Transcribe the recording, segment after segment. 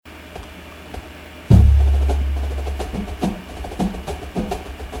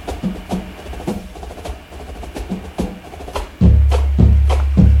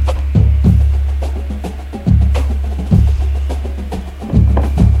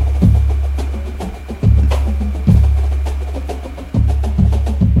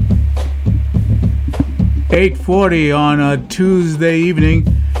8:40 on a Tuesday evening.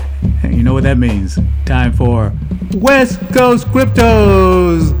 And you know what that means. Time for West Coast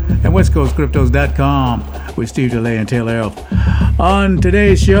Cryptos and westcoastcryptos.com with Steve DeLay and Taylor Elf. On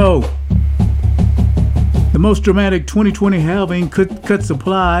today's show, the most dramatic 2020 halving could cut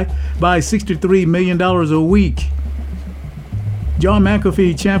supply by $63 million a week. John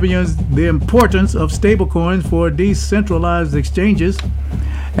McAfee champions the importance of stablecoins for decentralized exchanges.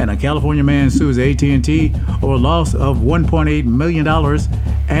 And a California man sues AT&T over loss of $1.8 million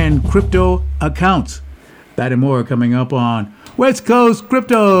and crypto accounts. That and more coming up on West Coast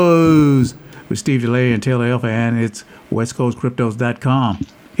Cryptos with Steve DeLay and Taylor Alpha, and it's westcoastcryptos.com.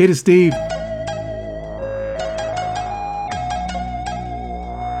 Hit it, Steve.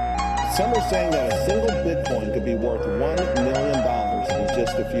 Some are saying that a single Bitcoin could be worth $1 million in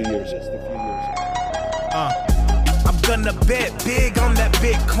just a few years. I'm gonna bet big on that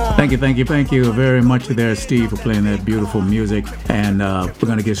Bitcoin. Thank you very much there, Steve, for playing that beautiful music. And we're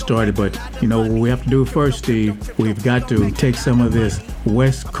gonna get started, but you know what we have to do first, Steve? We've got to take some of this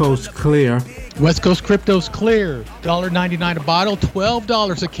West Coast Clear. West Coast Cryptos Clear, $1.99 a bottle,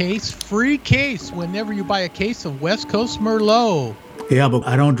 $12 a case, free case whenever you buy a case of West Coast Merlot. Yeah, but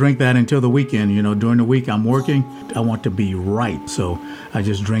I don't drink that until the weekend. You know, during the week I'm working. I want to be right. So I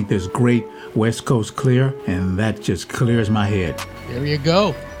just drink this great West Coast Clear, and that just clears my head. There you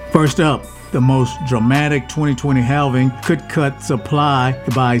go. First up, the most dramatic 2020 halving could cut supply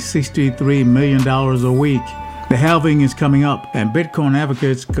by $63 million a week. The halving is coming up, and Bitcoin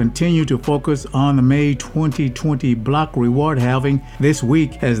advocates continue to focus on the May 2020 block reward halving this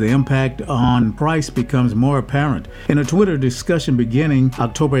week as the impact on price becomes more apparent. In a Twitter discussion beginning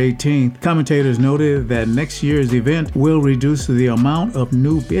October 18th, commentators noted that next year's event will reduce the amount of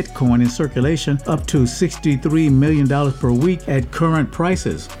new Bitcoin in circulation up to $63 million per week at current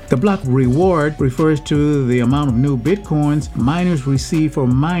prices. The block reward refers to the amount of new Bitcoins miners receive for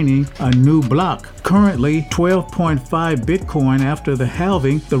mining a new block. Currently, 12.5 Bitcoin. After the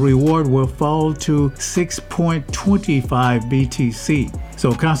halving, the reward will fall to 6.25 BTC.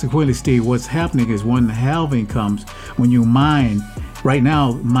 So consequently, Steve, what's happening is when the halving comes, when you mine, right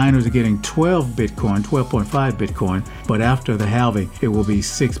now miners are getting 12.5 Bitcoin, but after the halving, it will be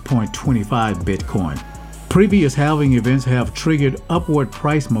 6.25 Bitcoin. Previous halving events have triggered upward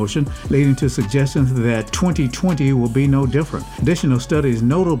price motion, leading to suggestions that 2020 will be no different. Additional studies,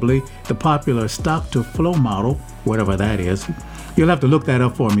 notably the popular stock-to-flow model, whatever that is. You'll have to look that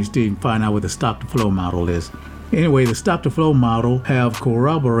up for me, Steve, and find out what the stock-to-flow model is. Anyway, the stock-to-flow model have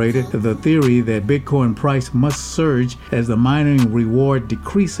corroborated the theory that Bitcoin price must surge as the mining reward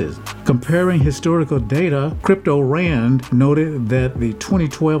decreases. Comparing historical data, CryptoRand noted that the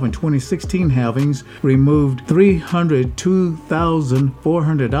 2012 and 2016 halvings removed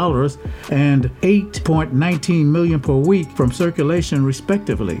 $302,400 and $8.19 million per week from circulation,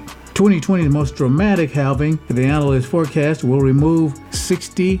 respectively. 2020's most dramatic halving, the analysts forecast, will remove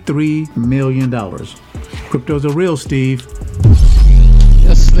 $63 million. Cryptos are real, Steve.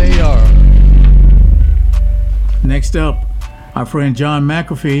 Yes, they are. Next up, our friend John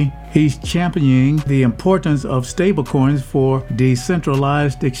McAfee. He's championing the importance of stablecoins for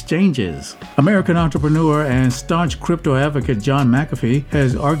decentralized exchanges. American entrepreneur and staunch crypto advocate John McAfee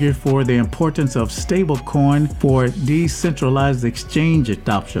has argued for the importance of stablecoin for decentralized exchange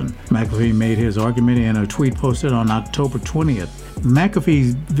adoption. McAfee made his argument in a tweet posted on October 20th.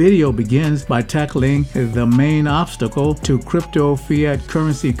 McAfee's video begins by tackling the main obstacle to crypto fiat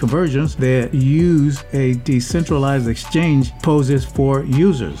currency conversions that use a decentralized exchange poses for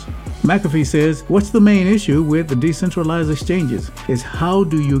users. McAfee says, what's the main issue with the decentralized exchanges is how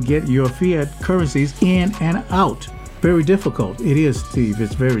do you get your fiat currencies in and out? Very difficult. It is, Steve.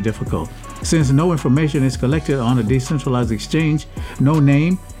 It's very difficult. Since no information is collected on a decentralized exchange, no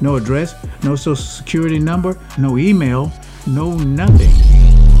name, no address, no social security number, no email, no nothing.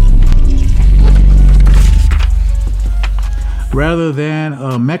 Rather than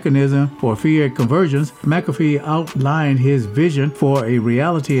a mechanism for fiat conversions, McAfee outlined his vision for a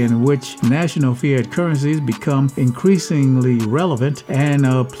reality in which national fiat currencies become increasingly relevant and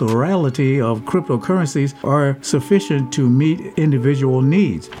a plurality of cryptocurrencies are sufficient to meet individual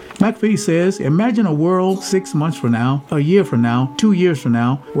needs. McAfee says, imagine a world 6 months from now, a year from now, 2 years from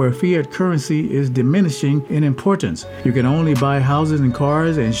now, where fiat currency is diminishing in importance. You can only buy houses and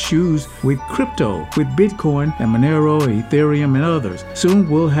cars and shoes with crypto, with Bitcoin and Monero, Ethereum, and others. Soon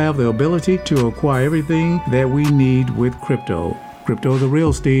we'll have the ability to acquire everything that we need with crypto. Crypto's the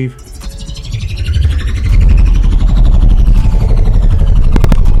real, Steve.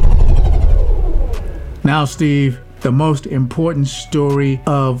 Now, Steve, the most important story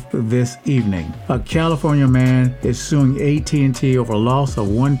of this evening. A California man is suing AT&T over loss of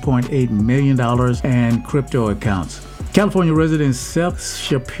 $1.8 million and crypto accounts. California resident Seth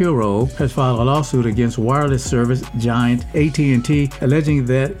Shapiro has filed a lawsuit against wireless service giant AT&T, alleging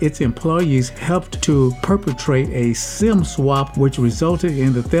that its employees helped to perpetrate a SIM swap, which resulted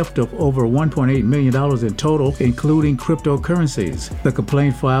in the theft of over $1.8 million in total, including cryptocurrencies. The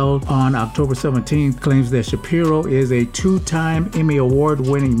complaint filed on October 17th claims that Shapiro is a two-time Emmy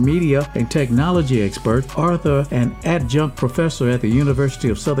Award-winning media and technology expert, author, and adjunct professor at the University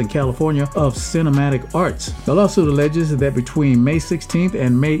of Southern California of Cinematic Arts. The lawsuit alleges that between May 16th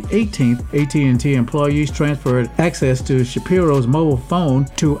and May 18th, AT&T employees transferred access to Shapiro's mobile phone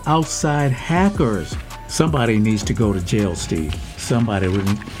to outside hackers. Somebody needs to go to jail, Steve. Somebody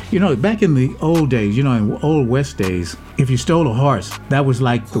wouldn't. Back in the old days, in old West days, if you stole a horse, that was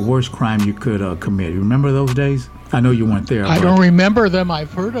like the worst crime you could commit. You remember those days? I know you weren't there. I don't remember them.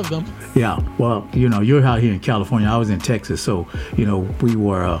 I've heard of them. Yeah. Well, you're out here in California. I was in Texas, so, we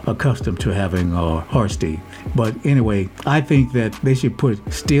were accustomed to having horse thief. But anyway, I think that they should put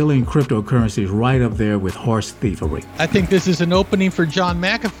stealing cryptocurrencies right up there with horse thievery. I think this is an opening for John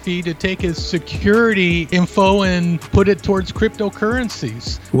McAfee to take his security info and put it towards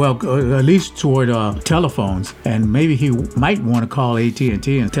cryptocurrencies. Well, at least toward telephones. And maybe he might want to call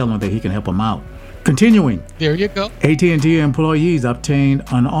AT&T and tell them that he can help them out. Continuing. There you go. AT&T employees obtained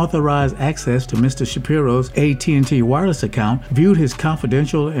unauthorized access to Mr. Shapiro's AT&T wireless account, viewed his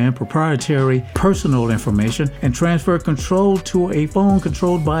confidential and proprietary personal information, and transferred control to a phone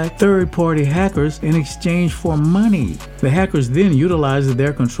controlled by third-party hackers in exchange for money. The hackers then utilized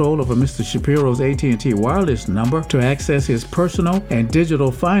their control over Mr. Shapiro's AT&T wireless number to access his personal and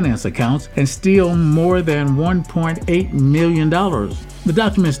digital finance accounts and steal more than $1.8 million. The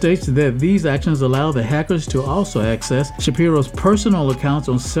document states that these actions allow the hackers to also access Shapiro's personal accounts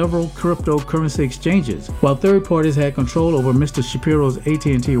on several cryptocurrency exchanges. While third parties had control over Mr. Shapiro's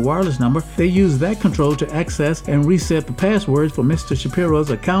AT&T wireless number, they used that control to access and reset the passwords for Mr. Shapiro's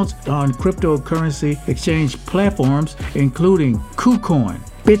accounts on cryptocurrency exchange platforms, including KuCoin,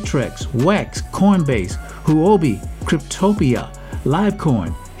 Bittrex, Wax, Coinbase, Huobi, Cryptopia,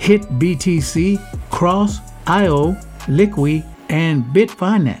 Livecoin, HitBTC, Cross, IO, Liqui, and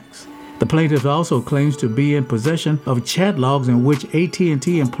Bitfinex. The plaintiff also claims to be in possession of chat logs in which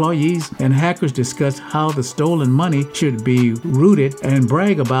AT&T employees and hackers discuss how the stolen money should be routed and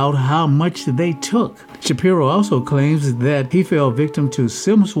brag about how much they took. Shapiro also claims that he fell victim to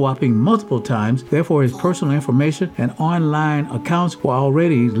SIM swapping multiple times, therefore his personal information and online accounts were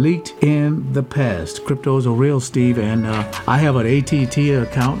already leaked in the past. Crypto's a real, Steve, and I have an AT&T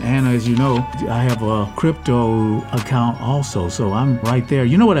account, and as you know, I have a crypto account also, so I'm right there.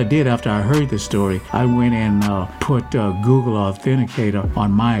 You know what I did after I heard this story? I went and put Google Authenticator on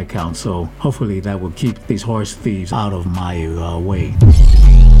my account, so hopefully that will keep these horse thieves out of my way.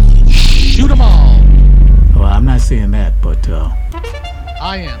 Shoot them all. Well, I'm not saying that, but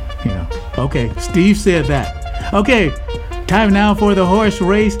I am. Okay, Steve said that. Okay, time now for the horse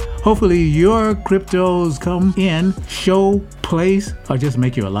race. Hopefully your cryptos come in, show, place, or just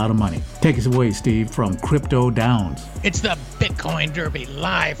make you a lot of money. Take us away, Steve, from Crypto Downs. It's the Bitcoin Derby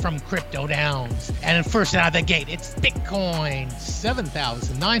live from Crypto Downs. And first out of the gate, it's Bitcoin,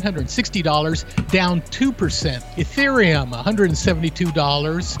 $7,960, down 2%. Ethereum,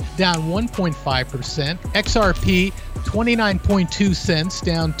 $172, down 1.5%. XRP, 29.2 cents,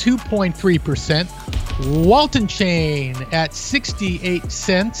 down 2.3%. Walton Chain at 68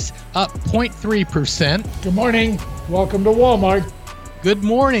 cents, up 0.3%. Good morning. Welcome to Walmart. Good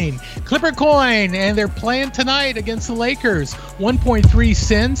morning. Clipper Coin, and they're playing tonight against the Lakers. 1.3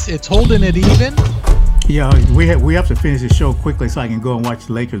 cents. It's holding it even. Yeah, we have to finish the show quickly so I can go and watch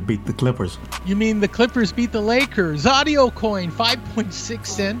the Lakers beat the Clippers. You mean the Clippers beat the Lakers? Audio Coin, 5.6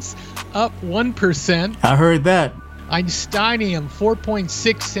 cents, up 1%. I heard that. Einsteinium,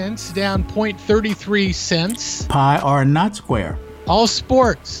 4.6 cents, down 0.33 cents. Pi are not square. All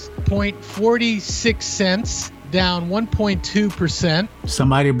Sports, 0.46 cents, down 1.2%.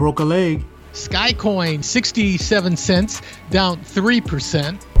 Somebody broke a leg. Skycoin, 67 cents, down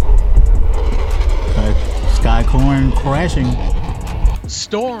 3%. Skycoin crashing.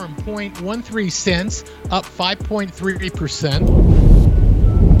 Storm, 0.13 cents, up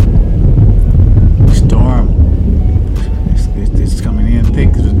 5.3%. Storm. It's coming in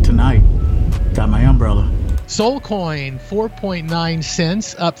thick tonight. Got my umbrella. Soulcoin, 4.9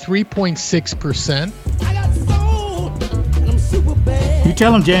 cents, up 3.6%. You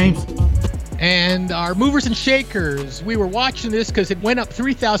tell him, James. And our movers and shakers, we were watching this because it went up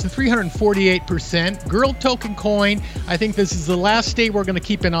 3,348%. Girl Token Coin, I think this is the last day we're going to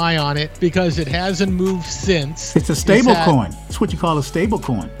keep an eye on it because it hasn't moved since. It's a stable coin. It's what you call a stable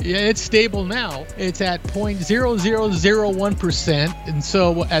coin. Yeah, it's stable now. It's at 0.0001%. And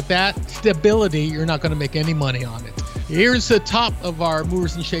so at that stability, you're not going to make any money on it. Here's the top of our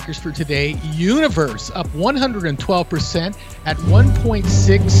movers and shakers for today. Universe up 112% at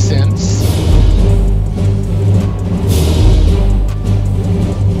 1.6 cents.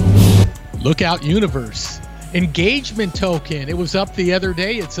 Look out, Universe. Engagement token. It was up the other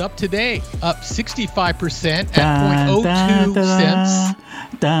day. It's up today. Up 65% at 0.02 cents.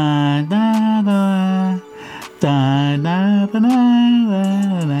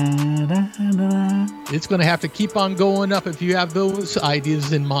 It's going to have to keep on going up if you have those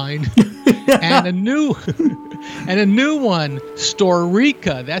ideas in mind. And a new one,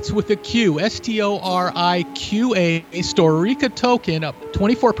 Storica. That's with a Q. Storiqa. Storica token up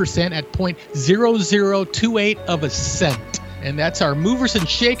 24% at 0.0028 of a cent. And that's our movers and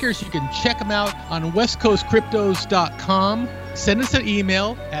shakers. You can check them out on westcoastcryptos.com. Send us an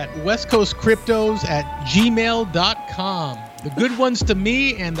email at westcoastcryptos@gmail.com. The good ones to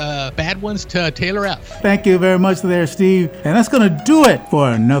me and the bad ones to Taylor F. Thank you very much there, Steve. And that's going to do it for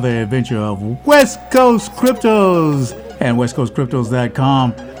another adventure of West Coast Cryptos and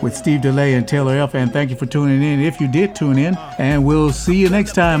westcoastcryptos.com with Steve DeLay and Taylor F. And thank you for tuning in if you did tune in. And we'll see you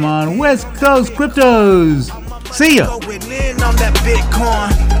next time on West Coast Cryptos. See ya. Going in on that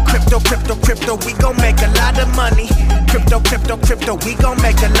Bitcoin. Crypto, we gon' make a lot of money. Crypto, we gon'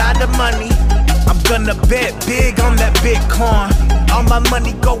 make a lot of money. I'm gonna bet big on that Bitcoin. All my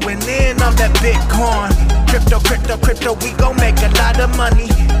money going in on that Bitcoin. Crypto, we gon' make a lot of money.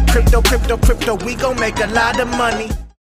 Crypto, we gon' make a lot of money.